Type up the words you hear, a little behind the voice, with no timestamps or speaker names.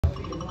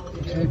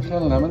Okay,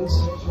 playing Lemmings.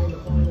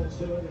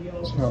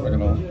 Let's see how we're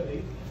going.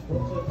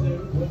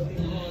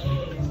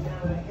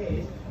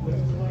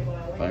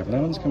 5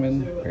 lemons come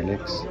in,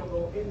 Felix.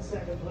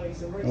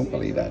 Don't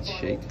believe that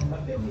shake. It's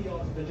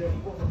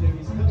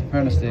a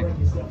pound of steak.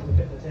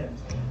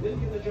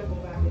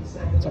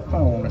 It's a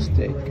pound of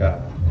steak.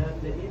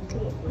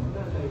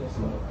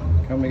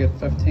 Can we get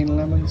 15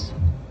 lemons?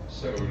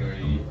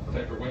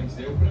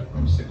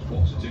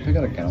 We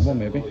got a gamble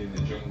maybe.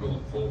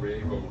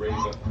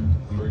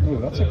 Oh,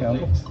 that's a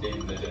gamble.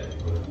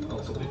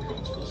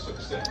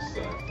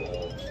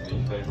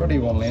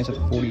 31 lanes at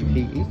 40p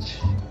each.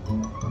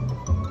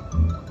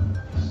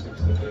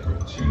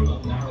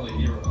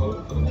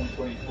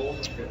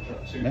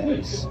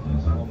 Nice.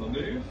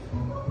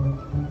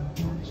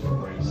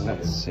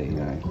 Let's see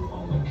now.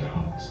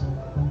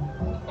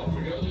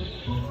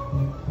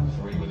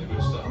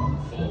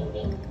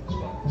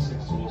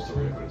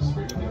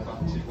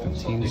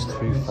 15's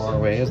too far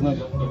away, isn't it?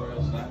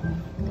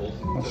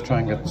 Let's try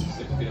and get...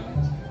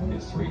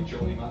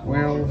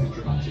 Well...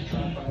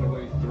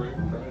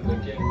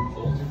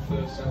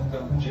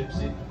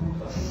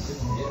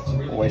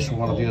 Always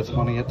want to do the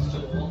 28.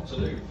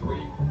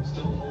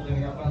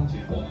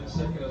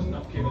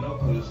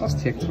 Let's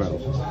take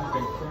 12.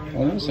 I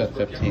almost said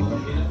 15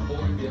 though.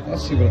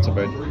 Let's see what it's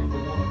about.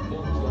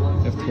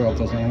 If 12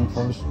 does anything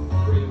for us.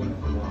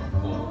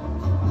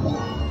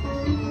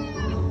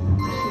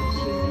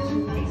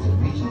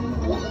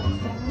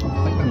 I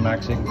think the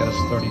max you can get is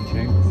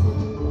 32.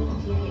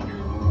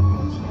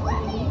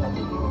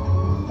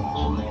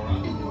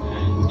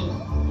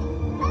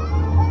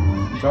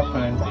 Drop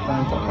down, drop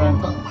down, drop down,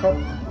 drop, drop.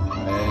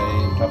 Hey,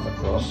 drop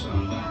across.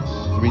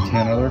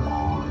 310 other.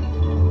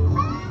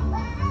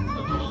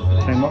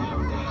 Time up.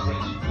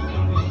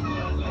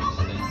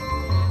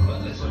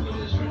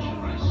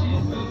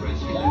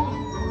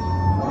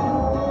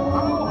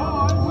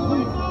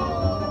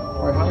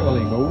 How high will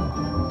he go?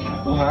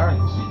 Go higher.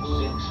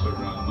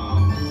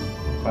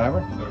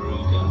 Fiver.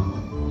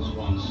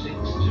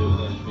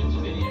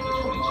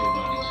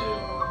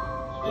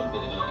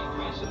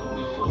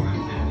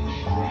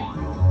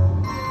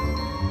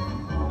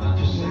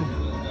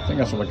 I think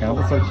that's what I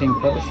gambled, 13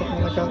 quid or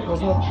something like that,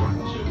 wasn't it?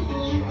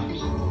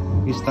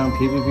 He's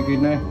Stampede would be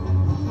good now.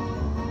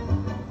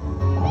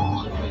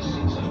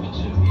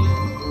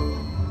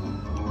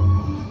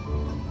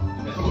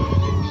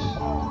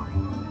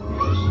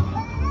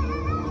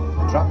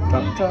 Drop,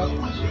 drop, drop.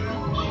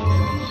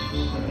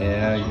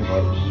 Yeah, you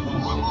would.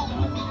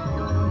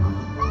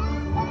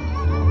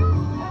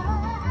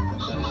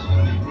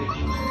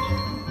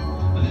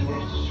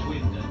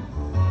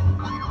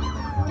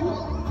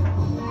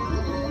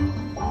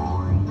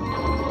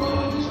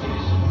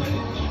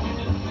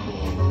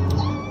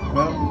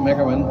 Well,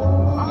 mega win. A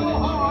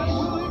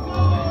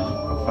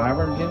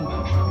fiver again.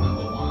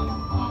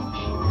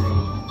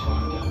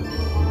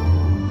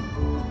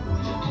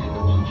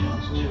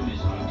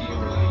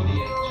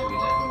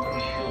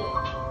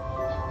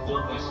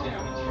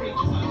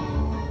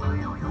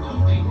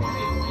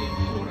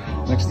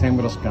 Next time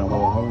we'll just gamble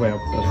all the way up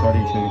to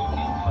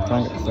 32. Try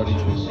and get to 32.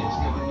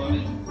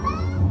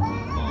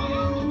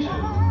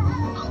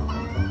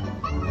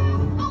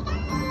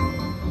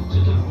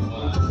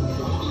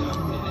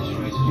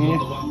 Yeah.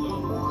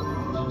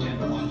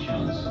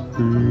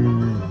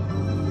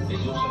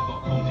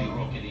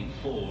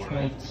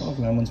 12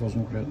 lemons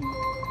wasn't great.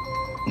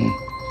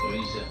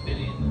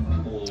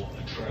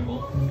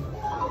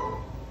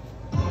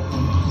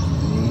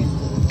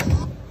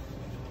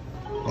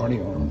 Party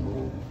on.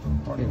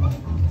 Party on.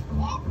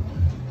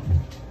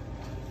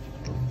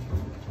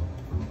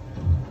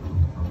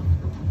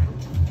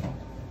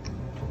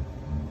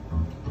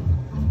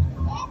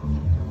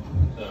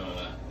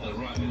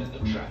 Arriving at the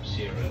traps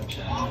here at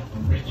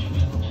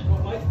Richmond.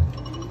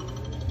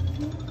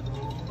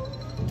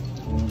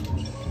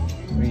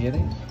 380.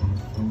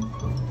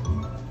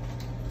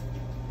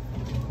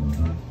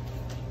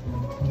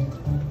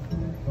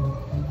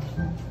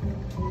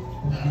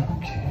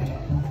 Okay.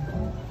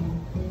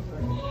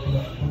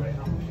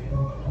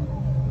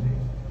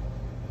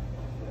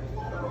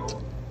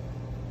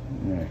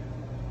 Now,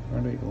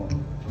 where do we go?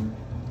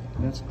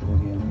 Let's go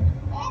again.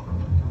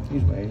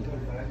 He's wild.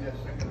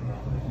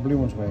 The blue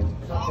one's wild.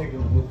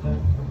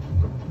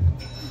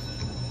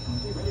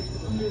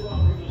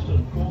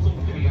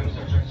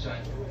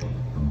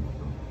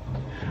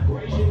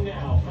 Racing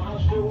now,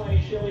 fast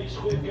away, Shelley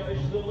Swift goes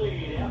to the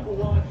lead, out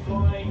wide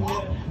flying,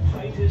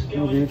 Fate is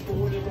going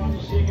forward to run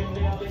second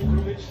now, then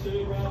Griffiths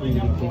third, railing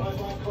up by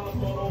Club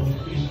Model,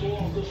 he's four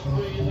off the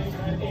speed, and then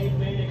Grand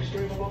Edman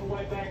Extreme a long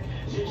way back,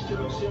 Zest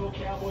to Excel,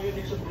 Cowboy, and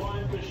it's a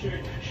blind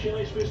pursuit,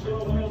 Shelley Swift's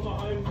got away on the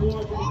home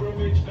corner from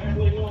Griffiths,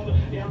 battling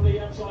on down the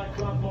outside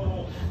Club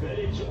Model, but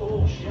it's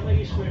all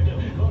Shelley Swift,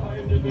 got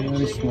home to beat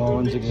Really small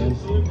ones again.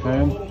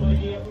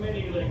 making up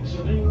many lengths,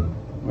 and then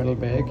Middle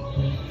bag.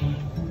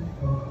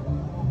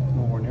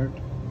 Nowhere near it.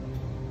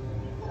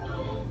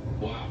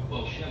 Wow,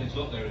 well Shelley's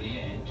got there at the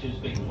end, two's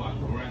big one,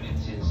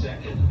 Granite's in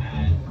second,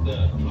 and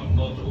the Club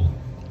Model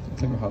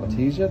think we've had a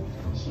tease yet.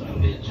 So a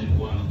bit 2,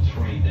 1 and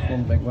 3 there.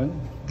 One big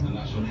win. And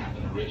that's what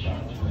happened at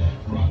Richmond.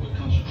 Right, we'll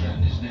concentrate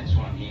on this next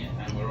one here,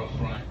 and we're off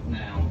right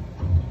now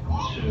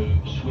to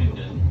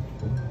Swindon.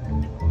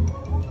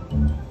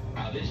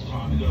 This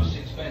time we've got a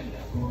 6-bender,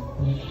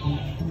 which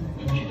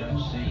you don't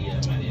see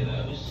many of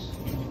those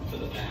for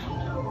the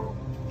pound.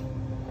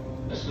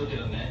 Let's look at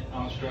the net.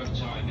 Archgrove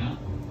Tiger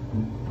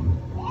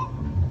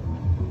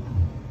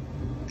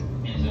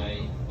is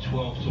a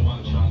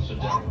 12-to-1 chance for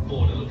Derek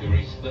Border. Look at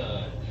his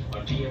third.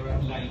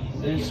 Adira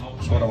Ladies,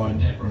 sort of one.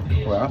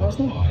 Well,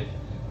 hasn't it?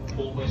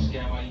 Port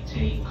Westgale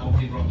 18,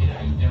 Coffee Rocket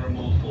 8,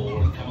 Derrimore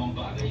 4, and Come On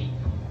Buddy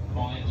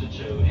 5 to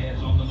 2.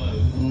 Hares on the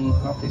move.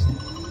 Half decent.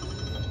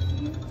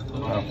 The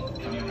money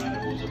coming around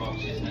towards the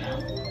boxes now.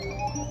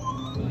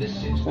 This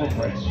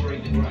 6-bender is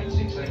 3 to great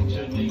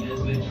 682 metres.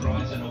 Let's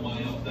rise and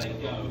away off they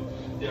go.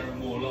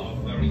 Derrimore Log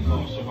very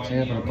fast away.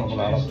 Yeah, but a couple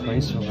of up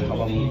price, so we'll have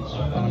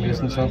an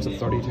amazing chance at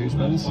 32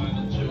 spins. 5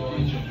 and 2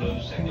 orange and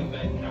blue. Second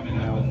bet coming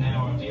up, and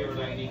now Adira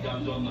Lady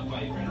goes on the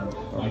favourite.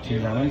 32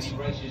 lemons.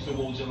 Races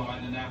towards the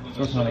line, and that was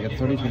So trying to get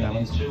 32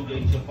 lemons. 2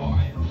 leads to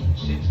 5.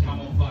 6 Come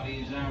On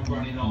Buddy is now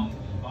running on.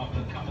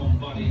 After Come On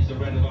Buddy is the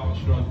red of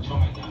Archgrove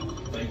Tiger.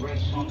 They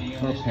race on the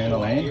end. Pound a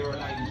lane. Adira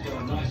Lady's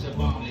got a nice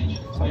advantage.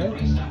 Sorry? They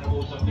race down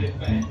towards the fifth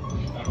bet.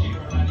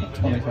 Adira Lady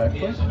for 25 Derek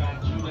is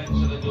about 2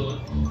 lengths of the good.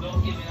 Not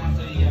giving up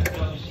the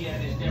close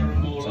yet is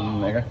Derrimore. Some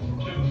mega. 2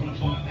 from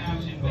 5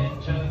 housing Ben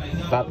turn. They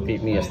go. That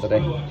beat me yesterday.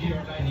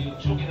 Adira Lady who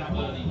took it up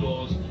early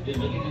doors is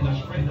beginning to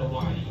spread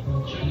away.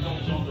 2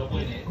 goes on to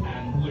win it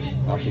and win it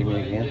That very beat me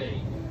well again.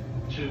 indeed.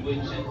 2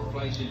 wins in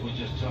places were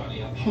just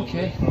tidy up.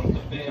 Okay,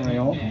 carry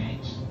on.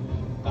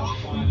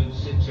 5 and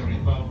 6 are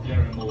involved,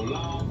 Derrimore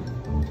Lark,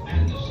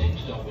 and the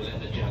 6 dog will let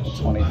the judge.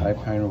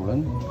 £25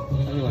 rolling.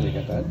 How do you want to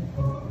get that?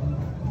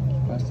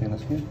 Last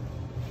tennis game.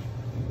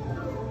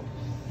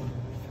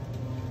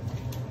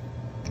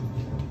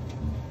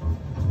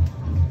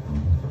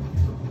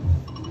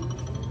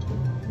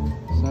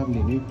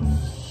 $70 loops.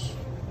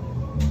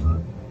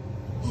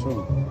 So.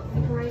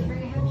 The parade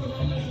very happy with the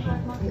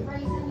market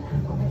raisin and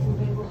got this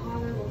available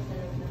highway will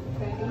serve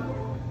number 30.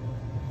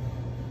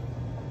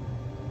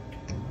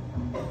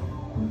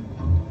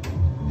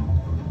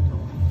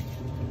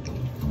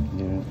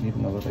 Need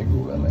another big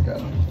roll in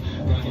again.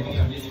 Right, here we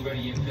go, nearly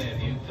ready in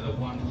Fairview for the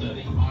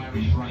 130.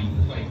 Irish Rain,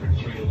 the favourite,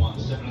 3 to 1,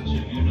 7 to 2,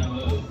 you know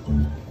who.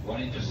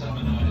 1 in for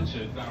Summer, 9 to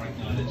 2, Barrack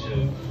 9 to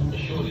 2,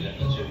 Surely Let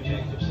the 2,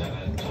 Jacob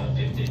Salah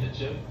 15 to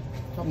 2.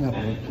 Haven't had a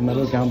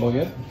middle gamble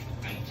yet.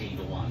 18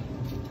 to 1.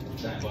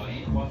 Stand by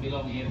in, won't be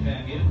long here in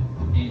Fairview.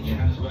 In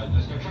Johannesburg,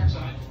 let's go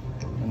trackside.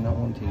 And not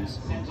one tease.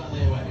 Sent on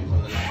their way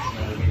from the last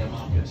Melville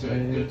market to a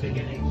good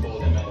beginning for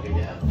them Melville.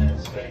 And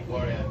Straight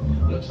Warrior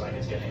looks like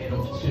it's going to head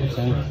off to the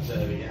front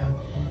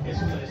It's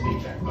closely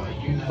tracked by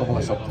Double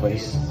us up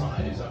twice.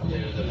 Side is up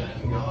there at the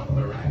vanguard,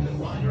 Barack and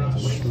wider up.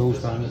 Slows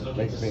down,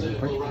 like being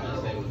quick.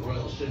 Runners there with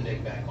Royal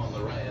Shindig back on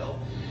the rail.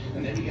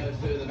 And then we go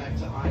further back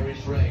to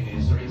Irish Rain,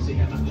 who's racing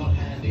a lot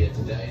handier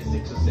today.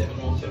 6 or 7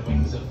 off the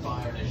Wings of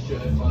Fire and his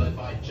shirt, followed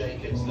by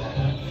Jacob's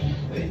Ladder.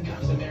 Then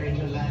comes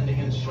America Landing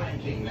and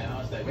Shranking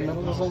now as they race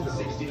past the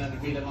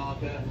 1600 metre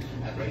marker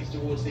and race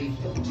towards the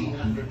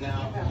 1400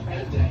 now.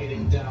 And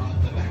heading down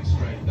the back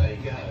straight they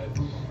go.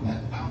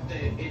 Out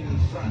there in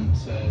front,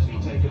 as we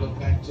take a look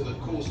back to the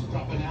course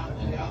proper now,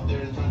 and out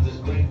there in front is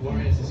Great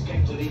Warriors,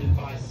 escaped to lead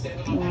by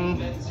 7 or 8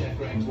 lengths. Yeah,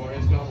 Great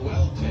Warriors gone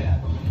well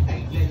clear.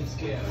 8 lengths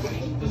clear,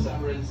 waiting for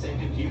Summer in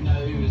second. You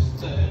know who's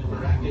third.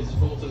 Barack is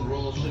fourth and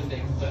Royal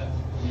Shindig fifth.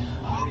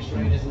 Irish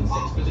Rain is in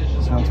 6th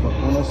position. Sounds got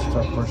bonus, it's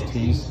our first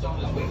tease. Yeah,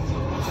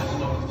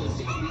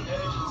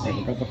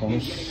 we got the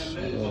bonus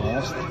at the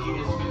last.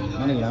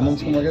 Many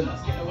lemons can we get?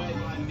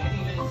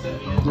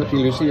 Looky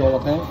Lucy all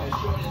the time.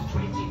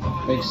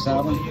 Big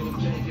 7.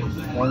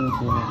 1,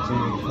 2, 3,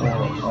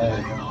 4,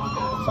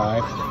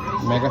 5.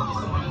 Mega.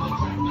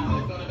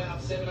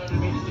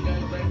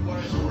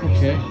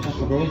 Okay, off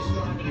we go.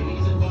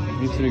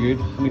 He's pretty good.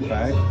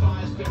 25.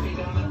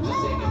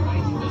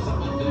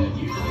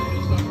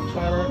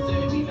 Clever.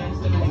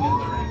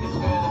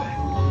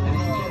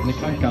 And you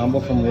can't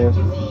gamble for more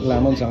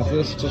lemons after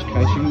this, just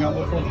cash you can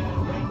gamble for.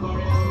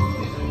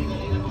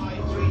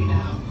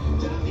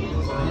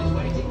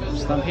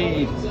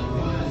 Stampede.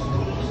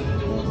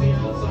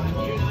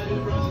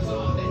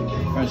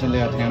 Bounce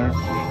into a tenner.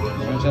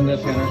 Bounce into a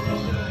tenner.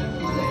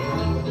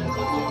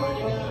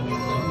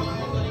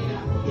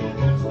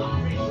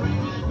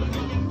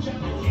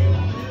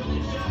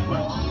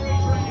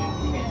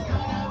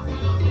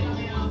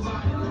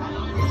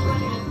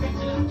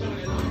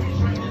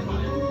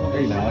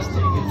 Very last.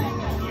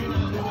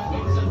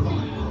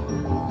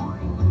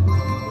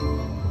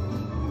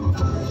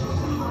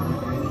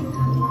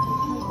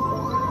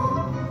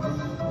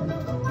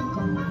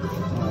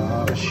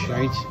 Oh,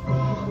 shite.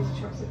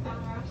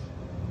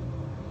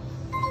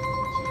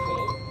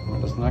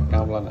 Well, it's not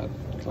gambling at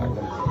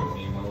Clacton.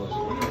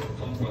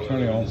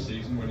 Carry on.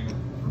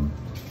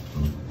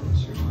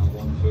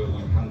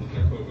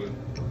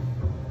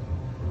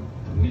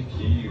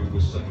 Nicky, who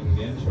was second in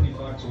the end,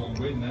 25 5-1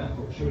 win there,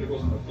 but sure it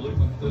wasn't a fluke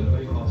on 3rd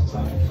of April last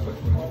time. But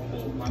from all 4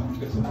 pounds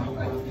gets an out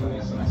back for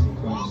the second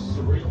class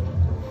 3.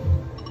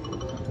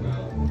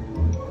 Now,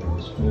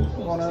 it's 4th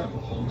last time for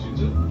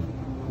Huntington.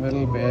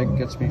 Middle bag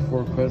gets me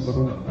 4 quid, but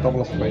we'll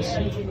double up twice.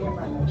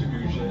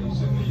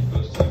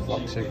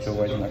 Fuck's sake, Joe,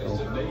 why didn't I go?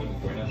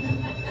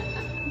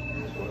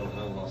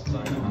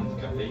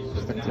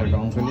 Stick to their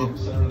guns, will you?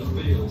 Sarah the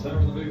field,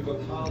 Sarah the move for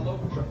Carlo,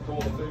 track 4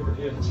 the favourite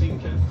here,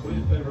 Tinker,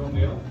 clear favourite on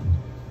the up.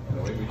 And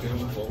away we go,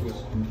 what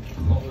was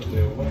moderately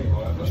away,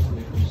 however,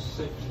 it was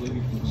 6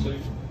 leading from 2.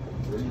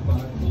 3, 5,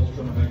 4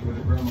 trying to make with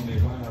the ground on the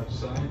right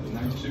outside, and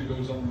now 2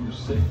 goes on from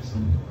 6.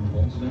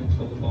 1's next,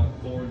 followed by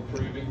 4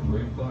 improving,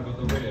 3 and 5 at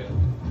the rear.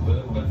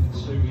 Third back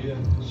 2 here,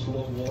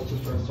 slow water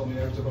press on the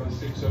outer by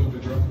 6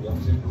 overdraft,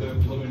 1's in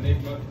 3rd, Blue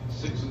Enigma,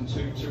 6 and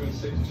 2, 2 and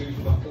 6, 2's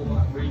battle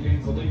back,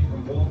 regains the lead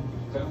from 1.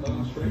 Down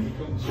the straight, we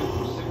come 2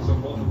 from 6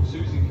 and 1,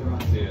 2's in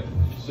command here.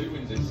 2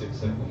 wins in 6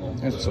 second 1.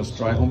 It's just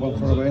dry humble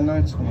for a win now,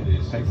 it's going to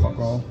pay fuck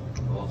all.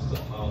 Lost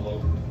to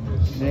Harlow.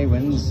 He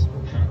wins.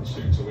 Track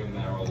 2 to win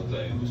there all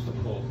day, and just a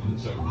 4th for the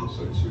total,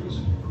 so 2 has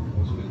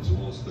been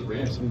towards the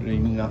rear. Absolutely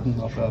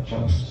nothing off that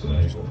pass. Just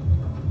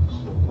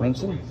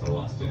rinsing.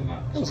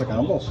 It was a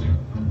gamble. 6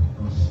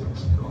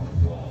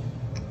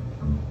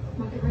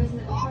 Market raising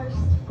at the first.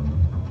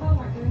 Oh,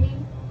 Mark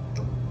Green.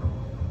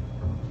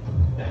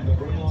 And the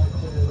green light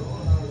turned on.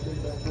 RSC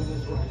back with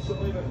this race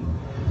 11.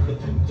 The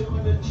Pink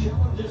Diamond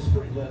Challenger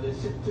Sprinter, they're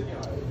set to go.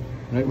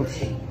 Right, we'll keep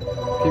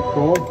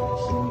going.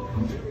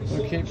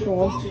 We'll keep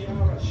going.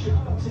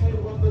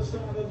 Charlatan won the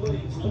started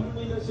leads.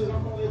 Loneliness is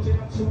up on its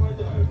outside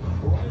though.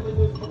 Riley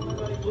was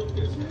Bombay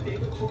Lucas. In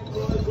the top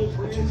rows was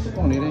Ransom.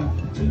 Come on, Eddie.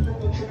 2 on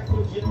the track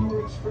was Yellow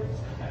Express.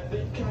 And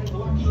then came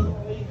Lucky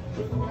Holly.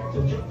 Further back to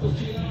Jumpers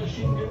Gino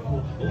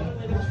Shingle.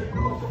 Loneliness found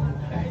the front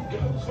and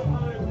goes for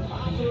home.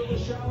 After the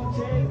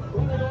Charlatan.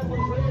 Running on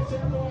with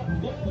Ransom.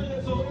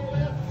 Loneliness is all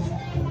out.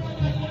 Flying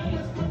by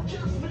Loneliness, but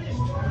just missed.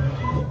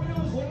 The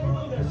winner's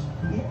Loneliness.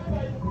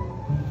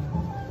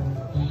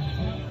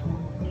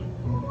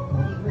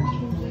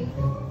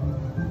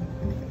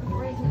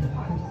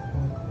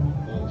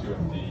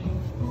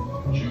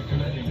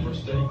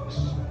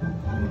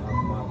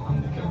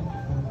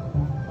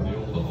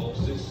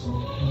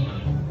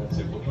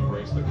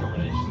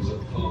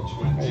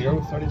 There you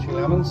go, 32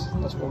 lemons.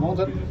 That's what we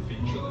wanted. We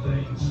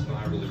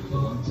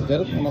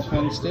did it on a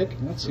pound steak.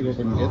 Let's see what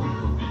we can get.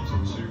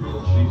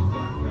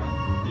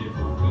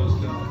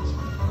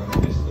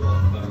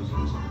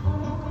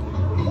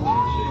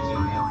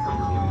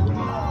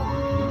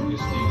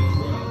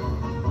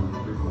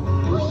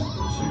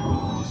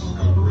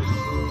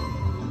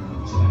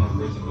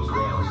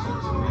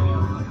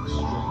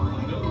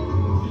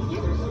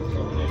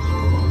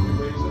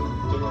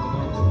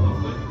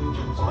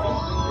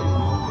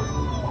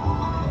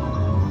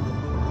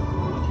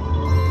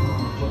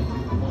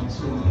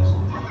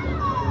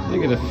 You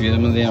get a few of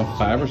them in the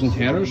M5ers and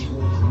 10ers.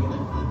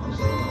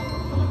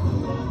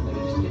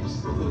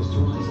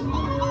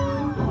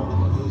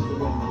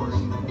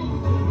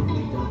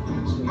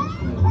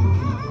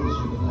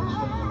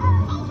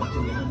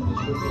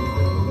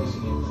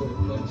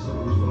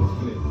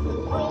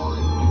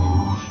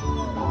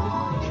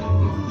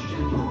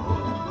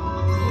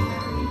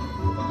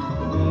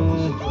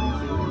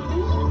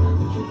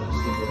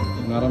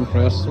 Not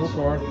impressed so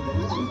far.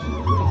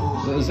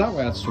 Is that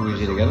why it's so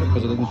easy to get it?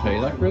 Because it didn't pay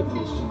that great?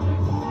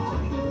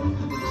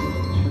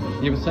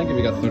 You would think if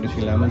you got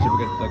 32 lemons, you would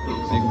get like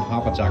even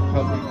half a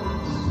jackpot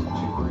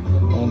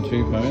on £2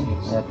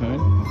 or £1.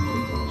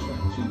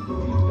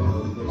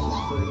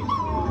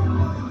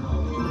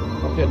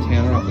 I'll get a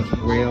tenner off this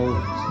whale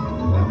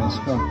lemons.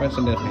 Come on, press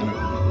into a tenner.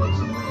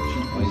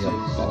 Oh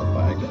yeah, solid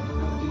bag.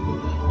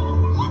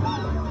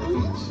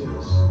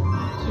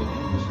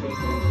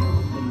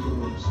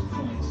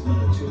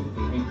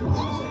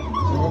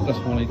 Oh, that's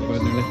 20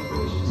 quid nearly.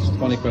 It's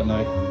 20 quid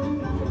now.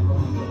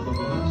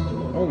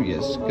 Oh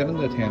yes, get in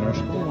the tanners.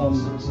 Come on,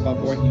 bad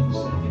boy.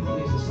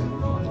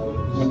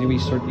 When you wee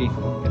turkey,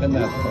 get in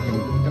that fucking,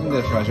 get in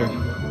the treasure.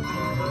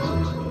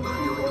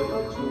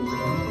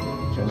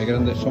 Somebody get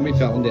in the, somebody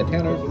fell in the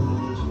tanner.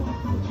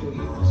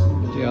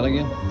 See that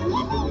again.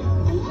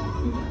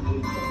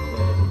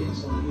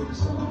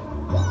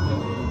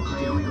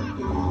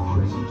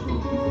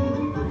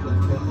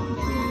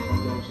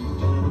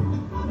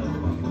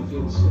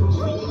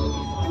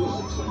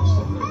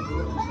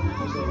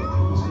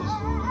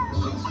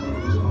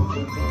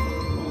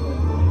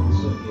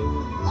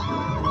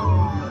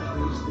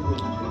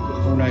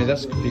 Oh now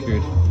this could be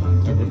good.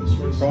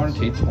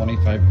 Guaranteed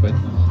 25 quid.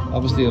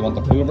 Obviously they want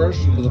the polar bears,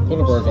 but the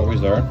polar bears are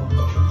always there.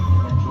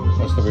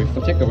 What's the roof?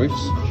 I'll take the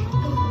roofs.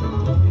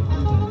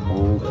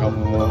 Oh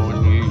come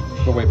on you.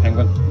 Go away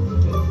penguin.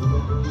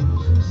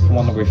 Come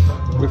on the roof.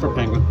 Roof for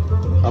penguin.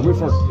 Or roof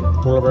for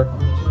polar bear.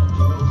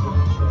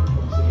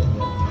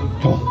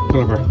 Come on,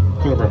 polar bear.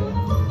 Polar bear.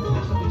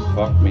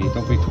 Fuck me,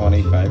 don't be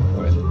 25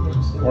 quid.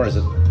 Or is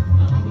it?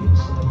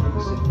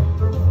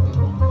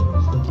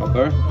 Up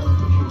there?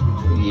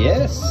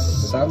 Yes!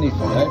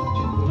 75.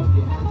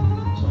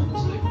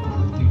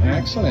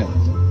 Excellent.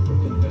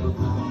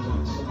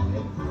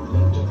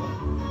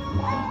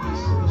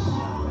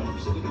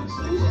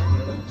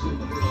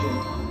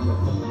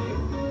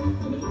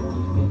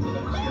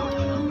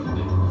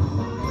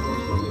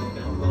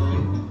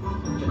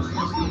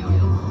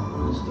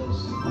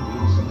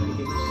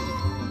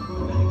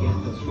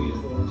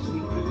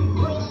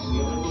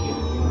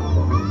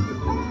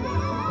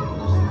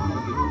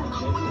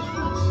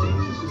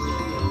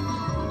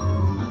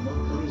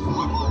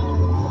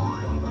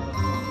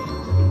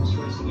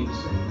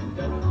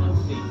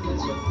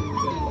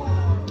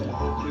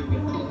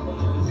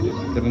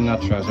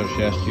 that treasure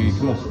chest, you.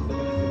 Come on.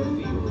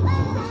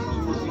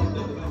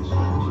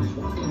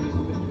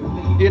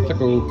 8 to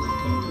go.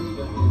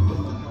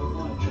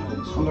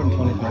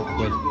 125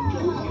 quid.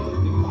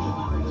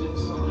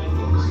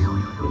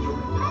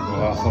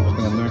 Oh, I thought it was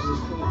going in there.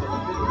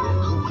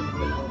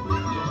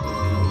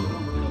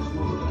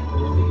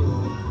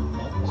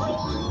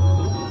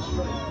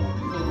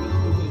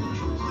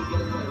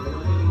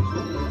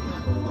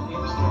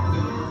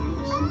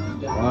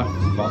 Ah,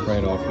 fuck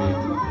right off you.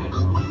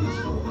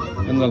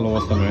 In the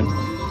lowest amount.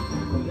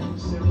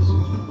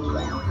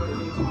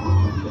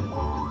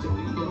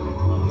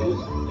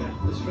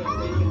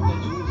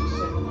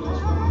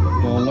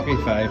 Oh, lucky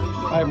 5.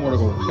 5 more to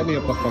go. Get me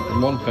up to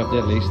fucking 150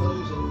 at least.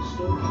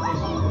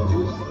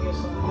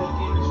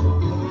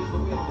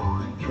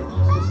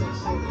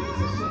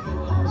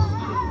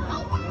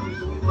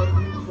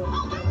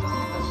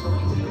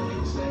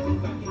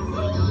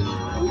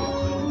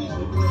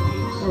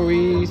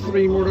 Oh,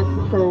 3 more to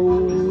go.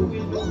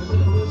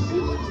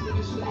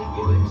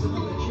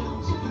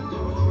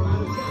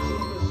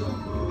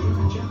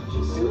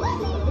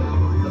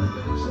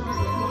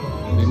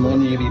 More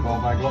nearly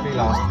ball back, lucky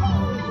last.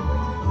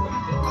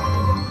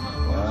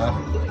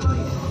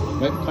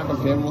 Right, can't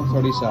complain,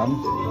 137.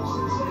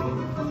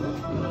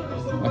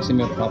 Actually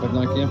made a profit in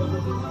that game.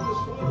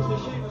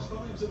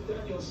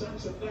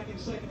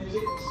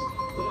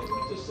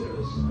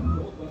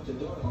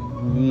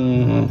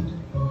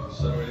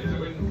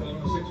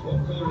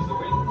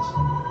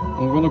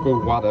 I'm gonna go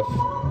what if.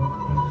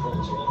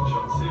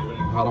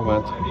 How I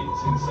went.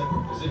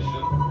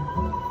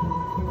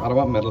 How I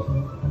went middle.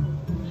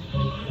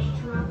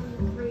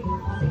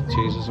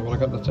 Jesus, I would have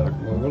got the jack.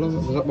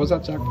 Well, was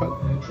that jackpot?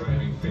 I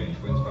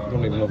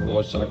don't even know if it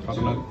was jackpot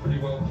or not.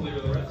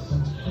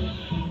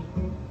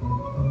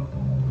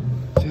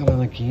 Fell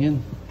in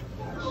again.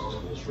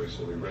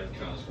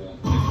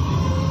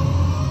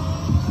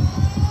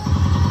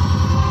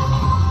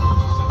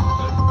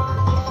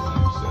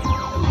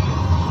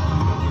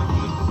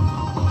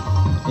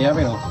 Yeah,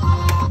 we know.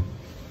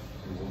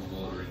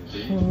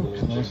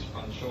 Okay.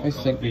 I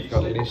think we've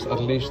got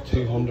at least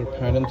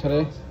 £200 in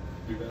today.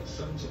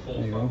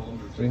 There you go,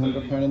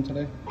 £300 in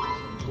today.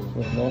 So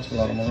we've lost a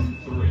lot of money.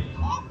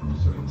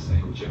 So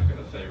insane jack and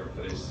a favourite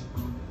for this.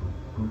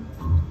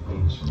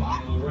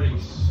 Final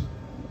race.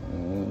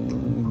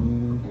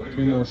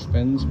 2 more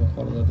spins, we'll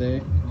call it a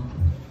day.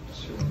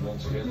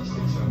 Once again, the 6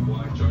 out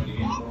wide joining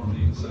in on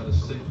the inside of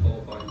 6,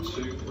 followed by 2,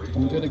 3, 4,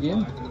 Can we do it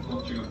again?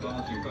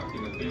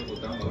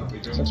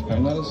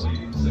 £6 that is.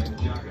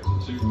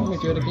 Can we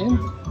do it again?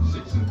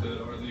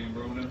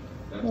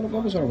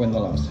 What was our win the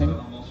last time?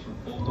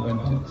 The win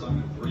to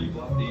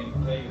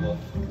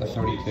the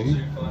 32.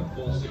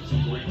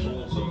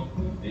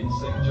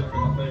 Insane Jack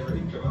and the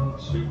favourite in command,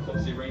 2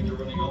 Classy Ranger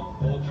running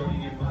off, all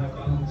joining in by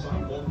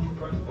Valentine, 1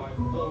 pressed by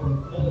 4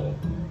 and 4.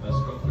 Has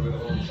come through with a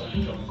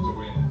one-time challenge to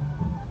win.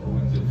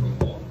 Wins it from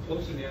 1,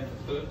 closing the end of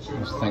third. I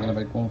was thinking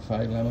about going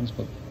 5 lemons,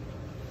 but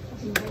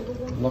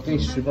lucky,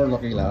 super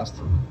lucky last.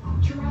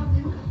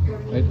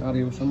 Right,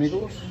 adios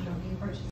amigos.